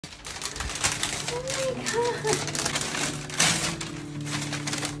Oh my god.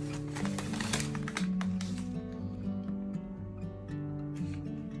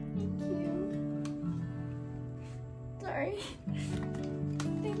 Thank you. Sorry.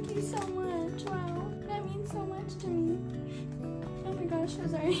 Thank you so much. Wow. That means so much to me. Oh my gosh, so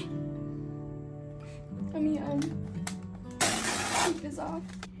sorry. Let me take this off.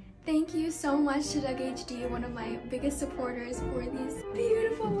 Thank you so much to Doug HD, one of my biggest supporters, for these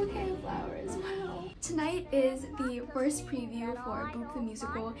beautiful bouquet of flowers. Wow. Tonight is the first preview for Boop the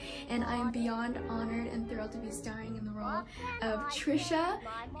Musical, and I am beyond honored and thrilled to be starring in the role of Trisha,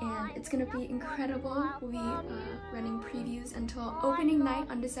 and it's gonna be incredible. We'll be running previews until opening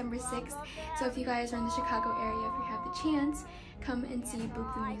night on December 6th, so if you guys are in the Chicago area, if you have the chance, come and see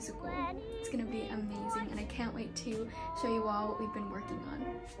Boop the Musical. It's gonna be amazing, and I can't wait to show you all what we've been working on.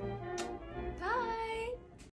 Bye!